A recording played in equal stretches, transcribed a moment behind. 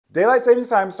Daylight savings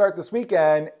time start this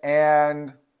weekend,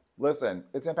 and listen,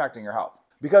 it's impacting your health.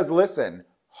 Because listen,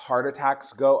 heart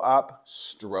attacks go up,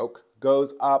 stroke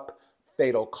goes up,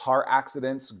 fatal car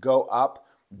accidents go up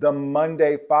the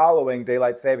Monday following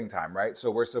daylight saving time, right? So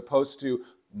we're supposed to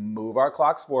move our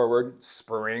clocks forward,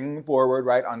 spring forward,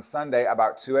 right, on Sunday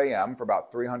about 2 a.m. for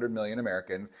about 300 million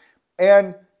Americans.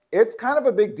 And it's kind of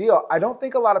a big deal. I don't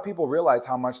think a lot of people realize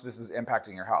how much this is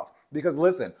impacting your health. Because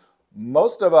listen,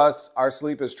 most of us, our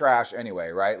sleep is trash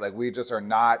anyway, right? Like we just are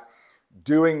not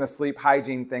doing the sleep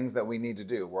hygiene things that we need to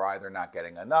do. We're either not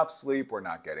getting enough sleep, we're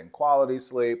not getting quality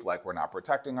sleep, like we're not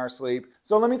protecting our sleep.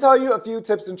 So let me tell you a few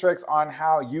tips and tricks on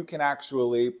how you can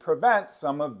actually prevent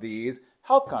some of these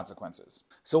health consequences.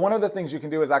 So one of the things you can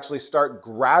do is actually start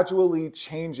gradually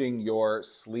changing your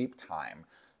sleep time.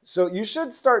 So you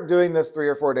should start doing this 3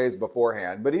 or 4 days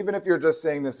beforehand, but even if you're just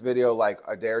seeing this video like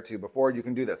a day or two before, you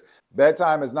can do this.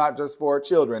 Bedtime is not just for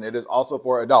children, it is also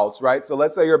for adults, right? So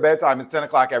let's say your bedtime is 10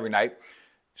 o'clock every night.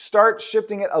 Start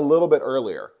shifting it a little bit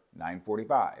earlier,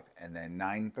 9:45, and then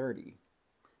 9:30,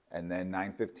 and then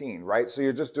 9:15, right? So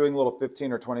you're just doing little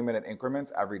 15 or 20-minute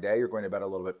increments every day. You're going to bed a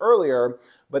little bit earlier,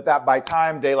 but that by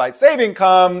time daylight saving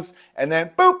comes, and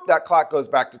then boop, that clock goes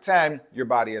back to 10, your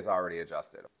body is already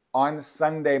adjusted. On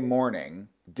Sunday morning,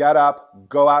 get up,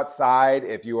 go outside.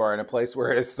 If you are in a place where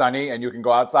it is sunny and you can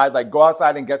go outside, like go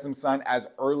outside and get some sun as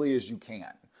early as you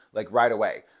can, like right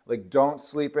away. Like don't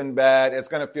sleep in bed. It's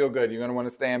gonna feel good. You're gonna wanna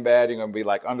stay in bed. You're gonna be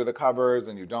like under the covers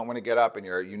and you don't wanna get up and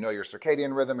you know your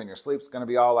circadian rhythm and your sleep's gonna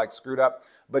be all like screwed up.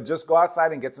 But just go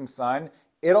outside and get some sun.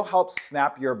 It'll help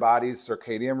snap your body's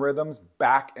circadian rhythms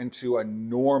back into a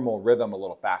normal rhythm a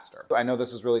little faster. I know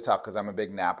this is really tough because I'm a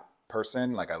big nap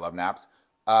person, like I love naps.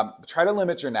 Try to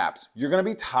limit your naps. You're going to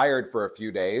be tired for a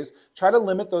few days. Try to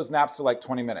limit those naps to like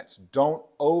 20 minutes. Don't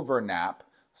over nap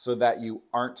so that you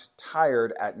aren't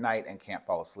tired at night and can't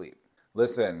fall asleep.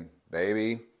 Listen,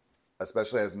 baby,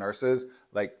 especially as nurses,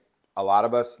 like a lot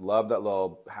of us love that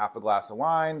little half a glass of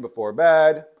wine before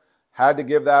bed. Had to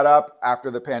give that up after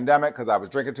the pandemic because I was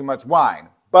drinking too much wine.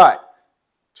 But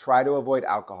try to avoid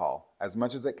alcohol. As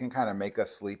much as it can kind of make us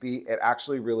sleepy, it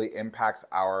actually really impacts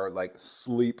our like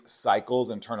sleep cycles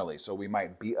internally. So we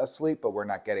might be asleep, but we're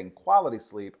not getting quality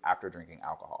sleep after drinking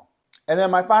alcohol. And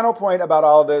then my final point about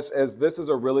all of this is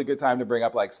a really good time to bring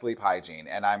up like sleep hygiene.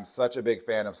 And I'm such a big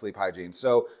fan of sleep hygiene.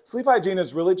 So sleep hygiene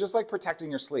is really just like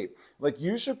protecting your sleep. Like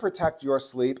you should protect your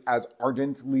sleep as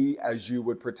ardently as you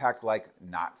would protect like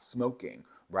not smoking,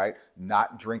 right?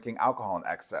 Not drinking alcohol in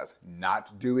excess,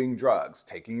 not doing drugs,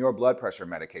 taking your blood pressure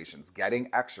medications, getting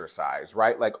exercise,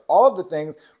 right? Like all of the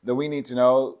things that we need to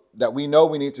know, that we know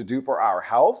we need to do for our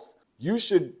health, you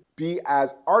should be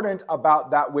as ardent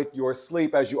about that with your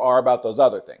sleep as you are about those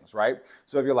other things, right?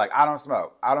 So if you're like, I don't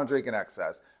smoke, I don't drink in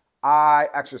excess, I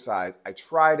exercise, I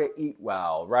try to eat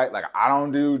well, right? Like I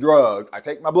don't do drugs, I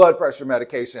take my blood pressure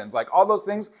medications, like all those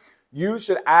things, you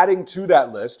should, adding to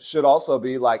that list should also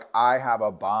be like, I have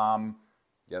a bomb,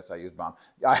 yes, I use bomb.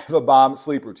 I have a bomb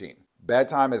sleep routine.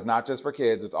 Bedtime is not just for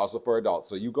kids, it's also for adults.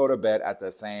 So you go to bed at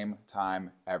the same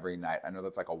time every night. I know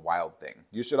that's like a wild thing.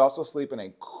 You should also sleep in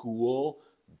a cool,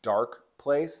 dark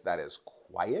place that is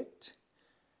quiet.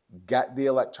 Get the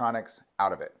electronics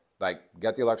out of it. Like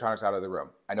get the electronics out of the room.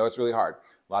 I know it's really hard.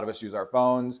 A lot of us use our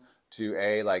phones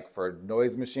to like for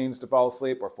noise machines to fall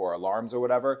asleep or for alarms or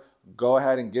whatever. Go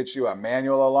ahead and get you a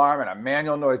manual alarm and a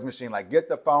manual noise machine. Like get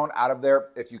the phone out of there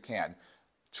if you can.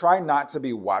 Try not to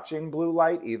be watching blue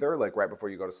light either, like right before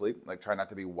you go to sleep. Like try not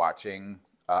to be watching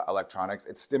electronics.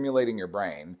 It's stimulating your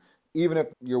brain. Even if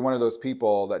you're one of those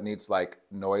people that needs like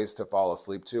noise to fall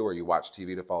asleep to, or you watch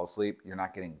TV to fall asleep, you're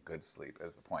not getting good sleep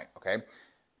is the point, okay?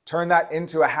 Turn that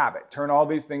into a habit. Turn all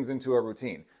these things into a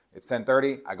routine. It's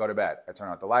 10:30, I go to bed. I turn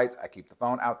out the lights, I keep the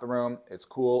phone out the room. It's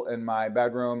cool in my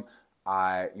bedroom.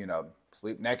 I,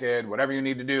 sleep naked, whatever you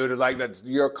need to do to like, that's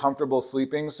your comfortable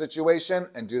sleeping situation,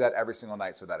 and do that every single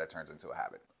night so that it turns into a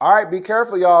habit. All right, be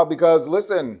careful y'all, because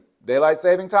listen, daylight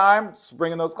saving time,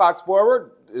 bringing those clocks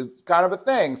forward is kind of a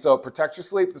thing. So protect your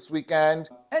sleep this weekend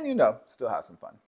and still have some fun.